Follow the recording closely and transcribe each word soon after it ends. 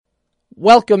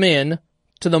welcome in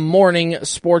to the morning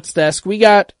sports desk. We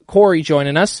got Corey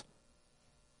joining us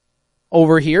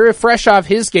over here, fresh off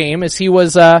his game as he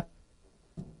was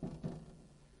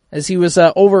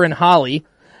over in Holly,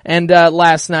 and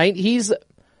last night. He's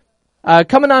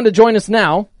coming on to join us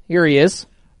now. Here he is.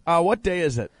 What day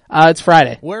is it? It's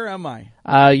Friday. Where am I?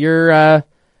 You're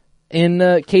in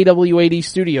KWAD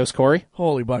studios, Corey.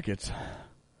 Holy buckets.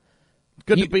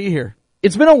 Good to be here.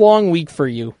 It's been a long week for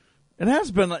you. It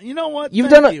has been. You know what? You've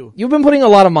been putting a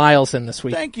lot of miles in this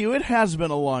week. Thank you. It has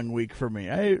been a long week for me.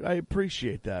 I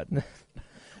appreciate that.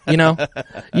 You know,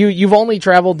 you've only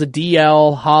traveled to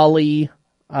DL, Holly,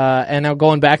 and now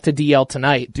going back to DL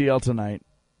tonight.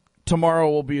 Tomorrow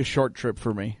will be a short trip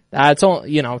for me. It's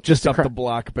only, just up the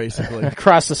block, basically.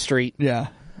 Across the street. Yeah.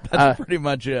 That's pretty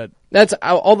much it.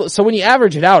 So when you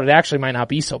average it out, it actually might not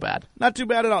be so bad. Not too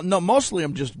bad at all. No, mostly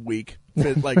I'm just weak,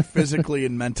 like physically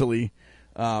and mentally.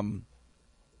 I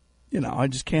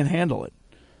just can't handle it.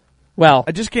 Well,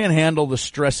 I just can't handle the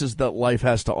stresses that life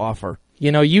has to offer.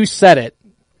 You said it.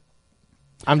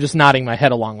 I'm just nodding my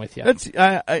head along with you.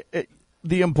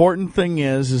 The important thing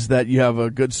is that you have a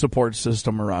good support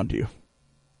system around you.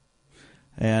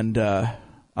 And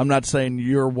I'm not saying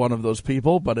you're one of those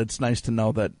people, but it's nice to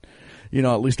know that,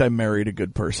 at least I married a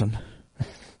good person.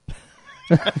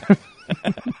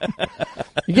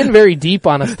 You're getting very deep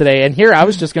on us today, and here I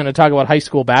was just going to talk about high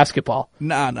school basketball.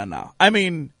 No. I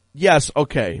mean, yes,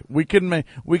 okay, we can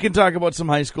talk about some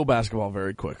high school basketball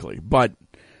very quickly, but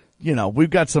we've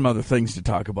got some other things to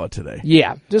talk about today.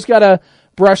 Yeah, just got to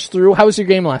brush through. How was your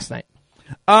game last night?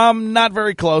 Not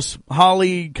very close.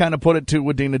 Holly kind of put it to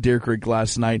Wadena Deer Creek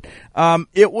last night.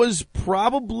 It was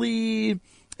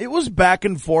back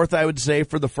and forth, I would say,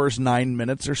 for the first 9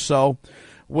 minutes or so.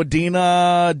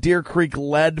 Wadena Deer Creek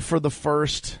led for the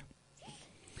first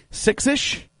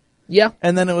 6-ish. Yeah.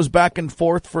 And then it was back and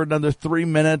forth for another 3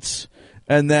 minutes,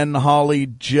 and then Holly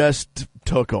just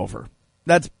took over.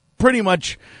 That's pretty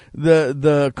much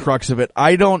the crux of it.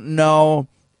 I don't know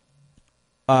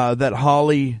that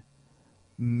Holly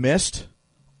missed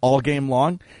all game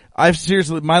long.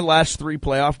 My last 3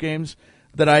 playoff games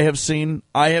that I have seen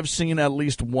at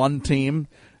least one team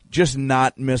just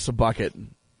not miss a bucket.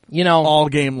 All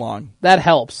game long. That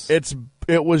helps. It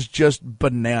was just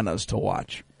bananas to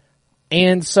watch.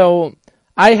 And so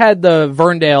I had the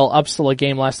Verndale Upsala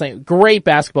game last night. Great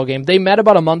basketball game. They met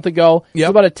about a month ago. Yep. It was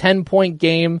about a 10-point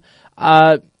game.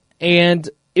 And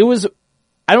it was,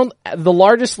 the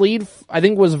largest lead, I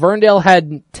think, was Verndale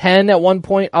had 10 at one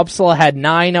point. Upsala had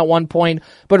 9 at one point.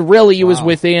 But really, it was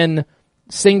within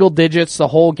single digits the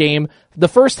whole game. The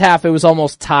first half, it was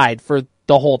almost tied for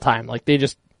the whole time. Like, they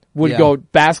just would go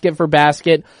basket for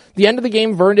basket. The end of the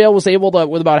game, Verndale was able to,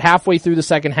 with about halfway through the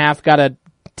second half, got a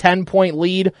 10-point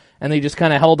lead, and they just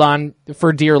kind of held on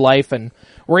for dear life and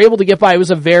were able to get by. It was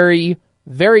a very,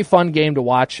 very fun game to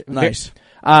watch. Nice.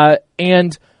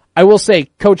 And I will say,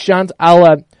 Coach Johnson,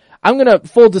 I'm gonna,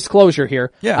 full disclosure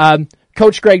here. Yeah.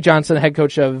 Coach Greg Johnson, head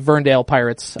coach of Verndale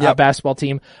Pirates basketball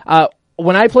team.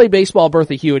 When I played baseball at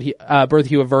Bertha Hewitt of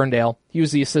Verndale, he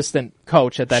was the assistant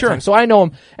coach at that time. So I know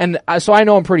him, and so I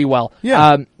know him pretty well.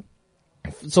 Yeah.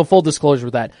 So full disclosure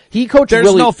with that.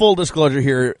 There's no full disclosure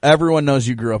here. Everyone knows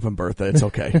you grew up in Bertha. It's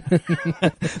okay.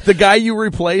 The guy you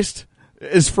replaced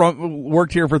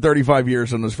worked here for 35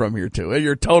 years and was from here too.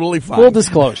 You're totally fine. Full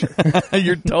disclosure.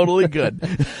 You're totally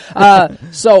good.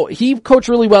 So he coached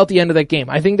really well at the end of that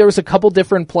game. I think there was a couple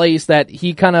different plays that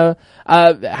he kind of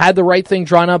had the right thing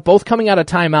drawn up, both coming out of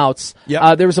timeouts.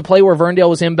 Yep. There was a play where Verndale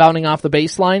was inbounding off the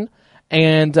baseline,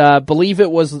 and believe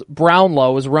it was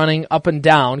Brownlow was running up and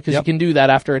down, because you can do that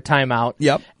after a timeout.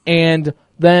 Yep. And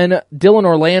then Dylan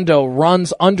Orlando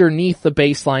runs underneath the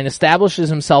baseline, establishes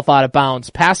himself out of bounds,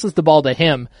 passes the ball to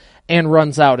him, and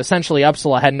runs out. Essentially,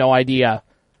 Upsala had no idea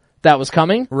that was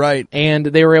coming. Right. And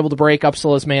they were able to break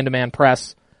Upsala's man-to-man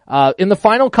press in the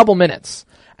final couple minutes.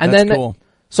 And That's then, cool.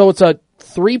 So it's a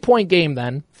 3-point game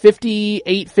then,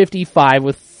 58-55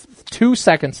 with 2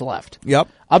 seconds left. Yep.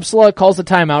 Upsala calls a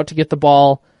timeout to get the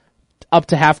ball up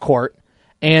to half court.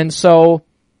 And so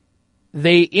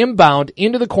they inbound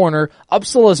into the corner.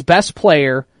 Upsala's best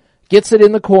player gets it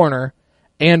in the corner,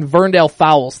 and Verndale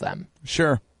fouls them.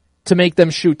 Sure. To make them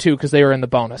shoot 2 because they were in the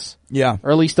bonus. Yeah.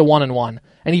 Or at least a 1-and-1.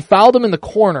 And he fouled him in the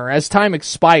corner as time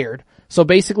expired. So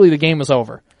basically the game was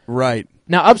over. Right.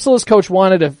 Now, Upsala's coach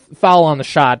wanted to foul on the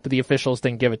shot, but the officials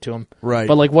didn't give it to him. Right.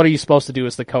 But what are you supposed to do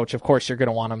as the coach? Of course you're going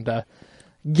to want him to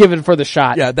give it for the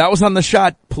shot. Yeah, that was on the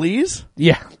shot, please.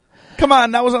 Yeah. Come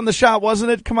on, that was on the shot,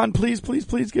 wasn't it? Come on, please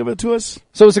give it to us.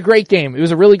 So it was a great game. It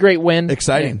was a really great win.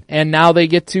 Exciting. And now they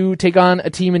get to take on a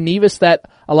team in Nevis that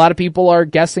a lot of people are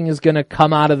guessing is going to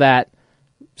come out of that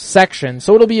section.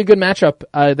 So it'll be a good matchup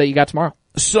that you got tomorrow.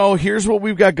 So here's what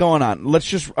we've got going on. I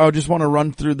just want to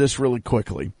run through this really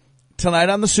quickly. Tonight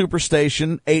on the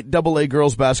Superstation, 8AA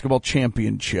Girls Basketball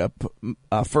Championship,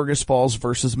 Fergus Falls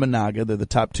versus Monaga. They're the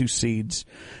top 2 seeds.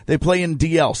 They play in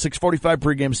DL, 6:45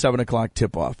 pregame, 7 o'clock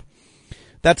tip-off.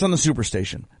 That's on the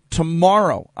Superstation.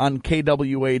 Tomorrow on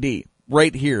KWAD,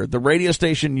 right here, the radio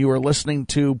station you are listening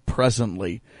to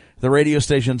presently, the radio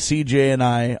station CJ and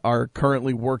I are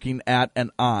currently working at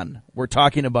and on. We're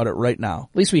talking about it right now.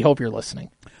 At least we hope you're listening.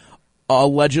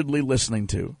 Allegedly listening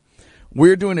to.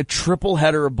 We're doing a triple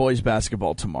header of boys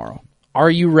basketball tomorrow. Are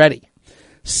you ready?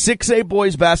 6A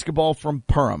boys basketball from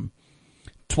Perham.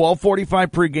 12:45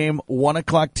 pregame, 1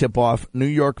 o'clock tip-off, New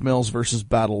York Mills versus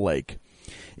Battle Lake.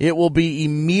 It will be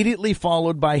immediately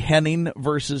followed by Henning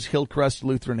versus Hillcrest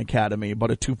Lutheran Academy.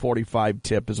 About a 2:45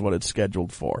 tip is what it's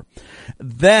scheduled for.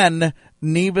 Then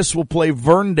Nevis will play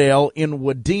Verndale in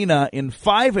Wadena in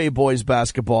 5A boys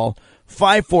basketball,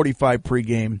 5:45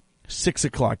 pregame, 6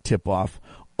 o'clock tip-off.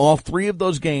 All 3 of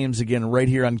those games, again, right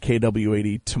here on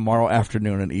KWAD tomorrow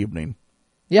afternoon and evening.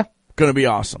 Yeah. Gonna be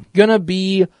awesome. Gonna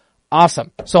be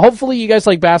awesome. So hopefully you guys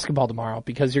like basketball tomorrow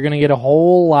because you're gonna get a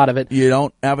whole lot of it. You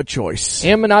don't have a choice.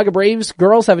 And Monaga Braves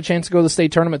girls have a chance to go to the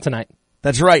state tournament tonight.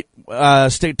 That's right.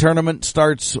 State tournament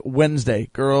starts Wednesday.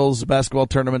 Girls basketball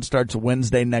tournament starts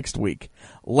Wednesday next week.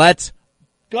 Let's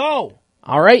go.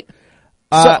 All right.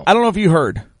 I don't know if you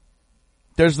heard.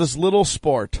 There's this little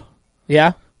sport.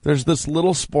 Yeah? There's this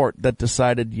little sport that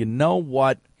decided, you know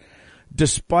what?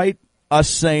 Despite us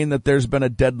saying that there's been a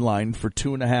deadline for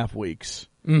 2.5 weeks,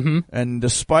 and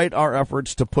despite our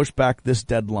efforts to push back this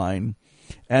deadline,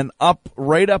 and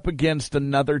right up against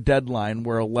another deadline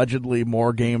where allegedly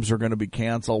more games are going to be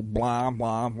canceled, blah,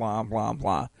 blah, blah, blah,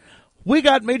 blah, we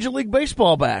got Major League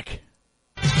Baseball back.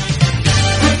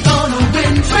 We're gonna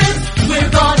win, twins. We're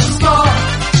gonna score.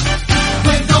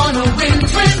 We're gonna win,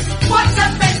 twins. What's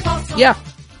that baseball score? Yeah,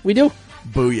 we do.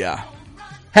 Booyah.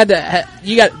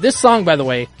 You got this song, by the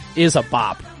way, is a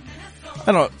bop.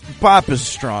 I don't. Bop is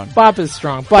strong. Bop is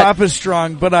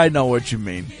strong, but I know what you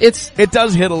mean. It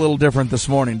does hit a little different this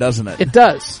morning, doesn't it? It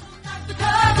does.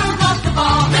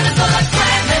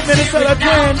 Minnesota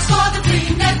Twins.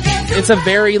 It's a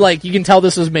very, you can tell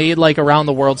this was made, around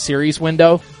the World Series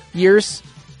window years.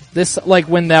 This,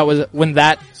 when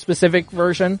that specific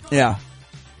version. Yeah.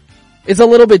 It's a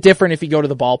little bit different if you go to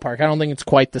the ballpark. I don't think it's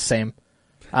quite the same.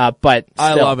 But still.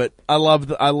 I love it. I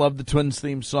love the Twins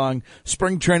theme song.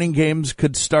 Spring training games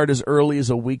could start as early as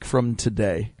a week from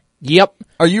today. Yep.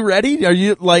 Are you ready? Are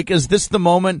you is this the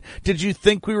moment? Did you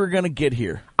think we were going to get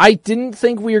here? I didn't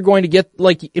think we were going to get,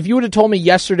 if you would have told me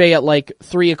yesterday at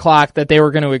 3 o'clock that they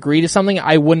were going to agree to something,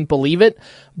 I wouldn't believe it,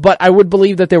 but I would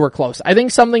believe that they were close. I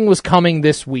think something was coming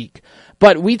this week.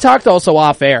 But we talked also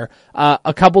off air,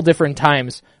 a couple different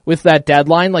times with that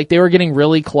deadline, they were getting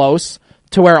really close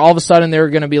to where all of a sudden they were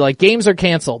going to be games are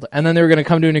canceled, and then they were going to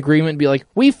come to an agreement and be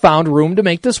we found room to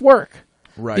make this work.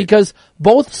 Right. Because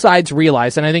both sides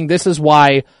realized, and I think this is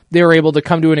why they were able to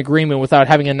come to an agreement without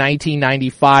having a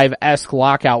 1995-esque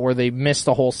lockout where they missed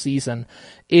the whole season,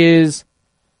 is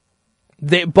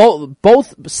they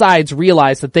both sides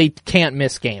realize that they can't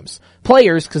miss games.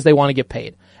 Players, because they want to get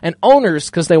paid. And owners,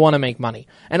 because they want to make money.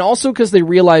 And also because they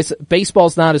realize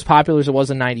baseball's not as popular as it was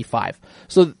in 95.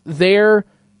 So they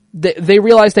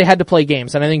realized they had to play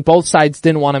games, and I think both sides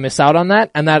didn't want to miss out on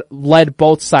that, and that led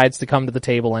both sides to come to the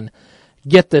table and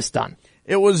get this done.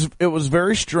 It was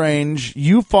very strange.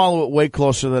 You follow it way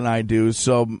closer than I do,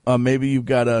 so maybe you've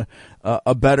got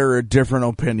a better or different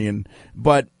opinion.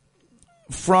 But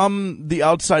from the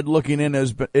outside looking in,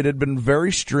 it had been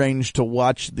very strange to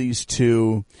watch these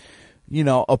two,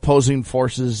 opposing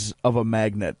forces of a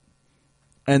magnet.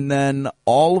 And then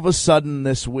all of a sudden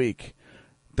this week,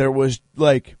 there was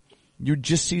you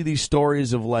just see these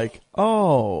stories of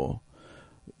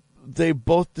they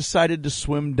both decided to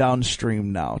swim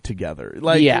downstream now together.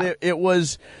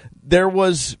 There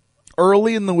was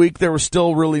early in the week, there was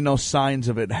still really no signs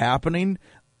of it happening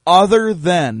other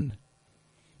than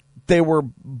they were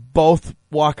both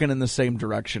walking in the same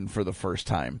direction for the first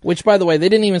time. Which, by the way, they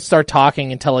didn't even start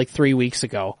talking until 3 weeks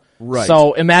ago. Right.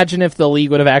 So imagine if the league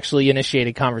would have actually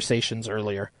initiated conversations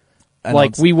earlier.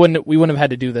 We wouldn't have had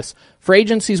to do this. Free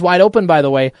agency's wide open, by the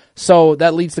way, so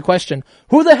that leads the question,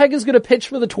 who the heck is going to pitch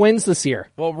for the Twins this year?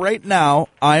 Well, right now,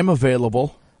 I'm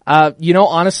available.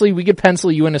 Honestly, we could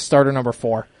pencil you in as starter number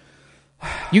 4.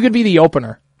 You could be the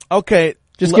opener. Okay.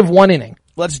 Just give one inning.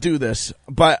 Let's do this.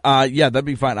 But, yeah, that'd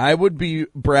be fine. I would be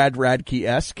Brad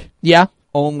Radke-esque. Yeah.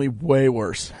 Only way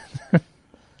worse.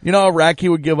 You know, Iraqi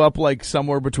would give up like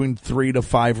somewhere between 3 to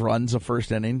 5 runs a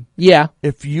first inning. Yeah.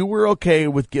 If you were okay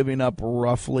with giving up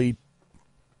roughly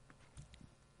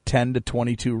 10 to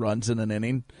 22 runs in an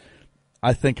inning,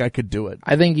 I think I could do it.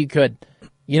 I think you could.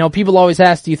 You know, people always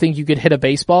ask, do you think you could hit a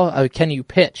baseball? Can you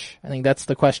pitch? I think that's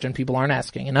the question people aren't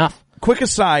asking enough. Quick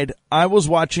aside, I was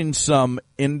watching some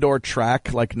indoor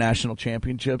track, like national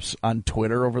championships, on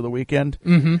Twitter over the weekend.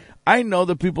 Mm-hmm. I know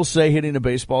that people say hitting a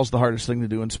baseball is the hardest thing to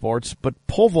do in sports, but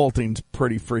pole vaulting's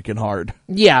pretty freaking hard.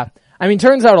 Yeah. I mean,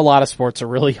 turns out a lot of sports are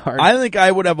really hard. I think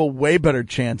I would have a way better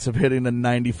chance of hitting a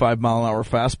 95-mile-an-hour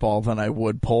fastball than I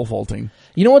would pole vaulting.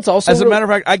 You know what's also... As a matter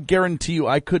of fact, I guarantee you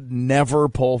I could never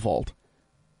pole vault.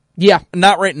 Yeah.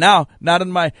 Not right now. Not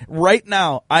in my... Right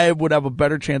now, I would have a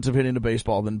better chance of hitting a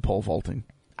baseball than pole vaulting.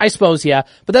 I suppose, yeah.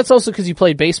 But that's also because you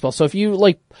played baseball. So if you,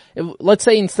 let's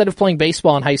say instead of playing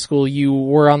baseball in high school, you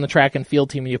were on the track and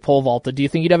field team and you pole vaulted, do you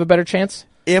think you'd have a better chance?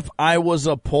 If I was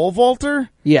a pole vaulter?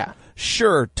 Yeah.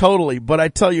 Sure, totally. But I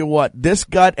tell you what, this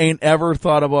gut ain't ever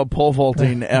thought about pole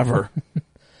vaulting ever.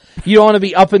 You don't want to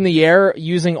be up in the air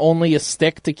using only a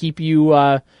stick to keep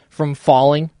you from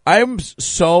falling?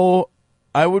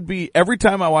 I would be, every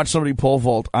time I watch somebody pole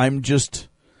vault, I'm just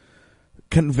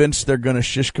convinced they're going to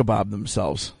shish kebab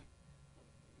themselves.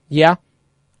 Yeah.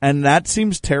 And that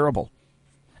seems terrible.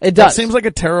 It does. That seems like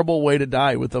a terrible way to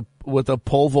die with a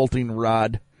pole vaulting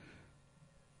rod,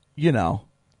 you know,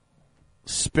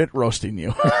 spit roasting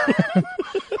you.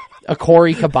 A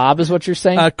Cory kebab is what you're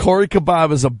saying? A Cory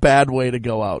kebab is a bad way to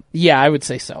go out. Yeah, I would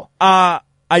say so. I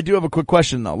do have a quick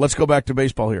question, though. Let's go back to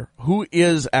baseball here. Who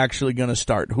is actually going to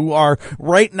start? Who are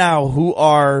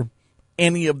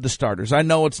any of the starters? I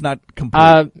know it's not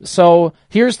complete. So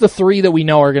here's the 3 that we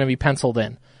know are going to be penciled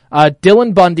in.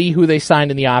 Dylan Bundy, who they signed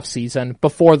in the offseason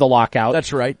before the lockout.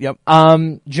 That's right, yep.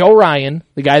 Joe Ryan,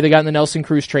 the guy that got in the Nelson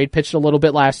Cruz trade, pitched a little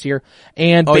bit last year.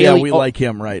 And Bailey, yeah, we like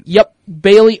him, right? Yep,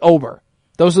 Bailey Ober.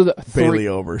 Those are the 3. Bailey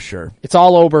Ober, sure. It's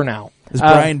all Ober now. Is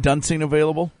Brian Dunsing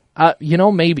available?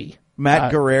 Maybe.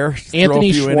 Matt Guerrero, Anthony throw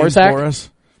a few innings Schwarzak. for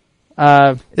us.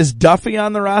 Is Duffy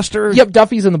on the roster? Yep,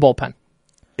 Duffy's in the bullpen.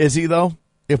 Is he, though?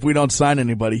 If we don't sign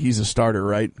anybody, he's a starter,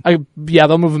 right? Yeah,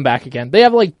 they'll move him back again. They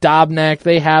have Dobnak.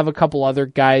 They have a couple other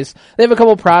guys. They have a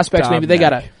couple prospects. Maybe they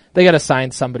gotta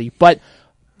sign somebody. But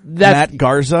Matt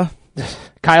Garza,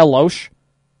 Kyle Loesch.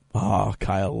 Oh,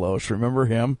 Kyle Loesch. Remember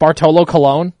him? Bartolo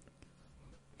Colon.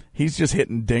 He's just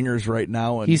hitting dingers right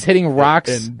now. He's hitting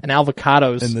rocks and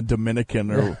avocados. In the Dominican.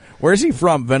 Or where's he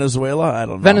from? Venezuela? I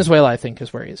don't know. Venezuela, I think,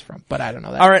 is where he is from, but I don't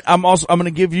know that. All right, I'm going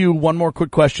to give you one more quick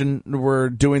question. We're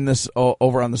doing this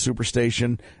over on the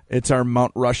Superstation. It's our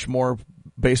Mount Rushmore.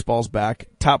 Baseball's back.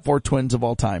 Top 4 Twins of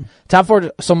all time. Top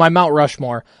 4. So my Mount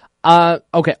Rushmore.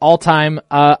 Okay, all time.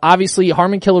 Obviously,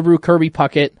 Harmon Killebrew, Kirby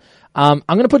Puckett. I'm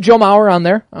going to put Joe Mauer on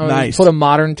there. I'm nice. Put a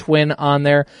modern twin on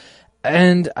there.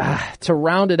 And to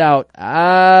round it out,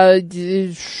 let's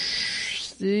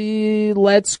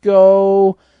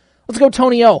go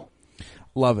Tony O.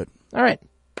 Love it. All right.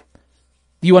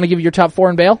 Do you want to give your top 4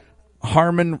 in bail?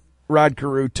 Harmon, Rod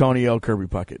Carew, Tony O, Kirby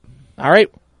Puckett. All right.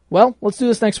 Well, let's do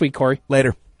this next week, Corey.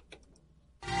 Later.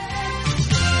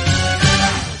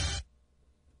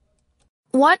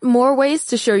 Want more ways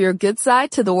to show your good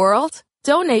side to the world?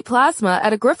 Donate plasma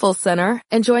at a Grifols Center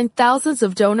and join thousands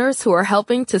of donors who are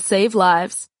helping to save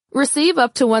lives. Receive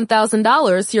up to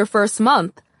 $1,000 your first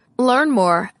month. Learn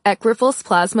more at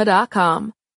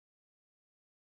grifolsplasma.com.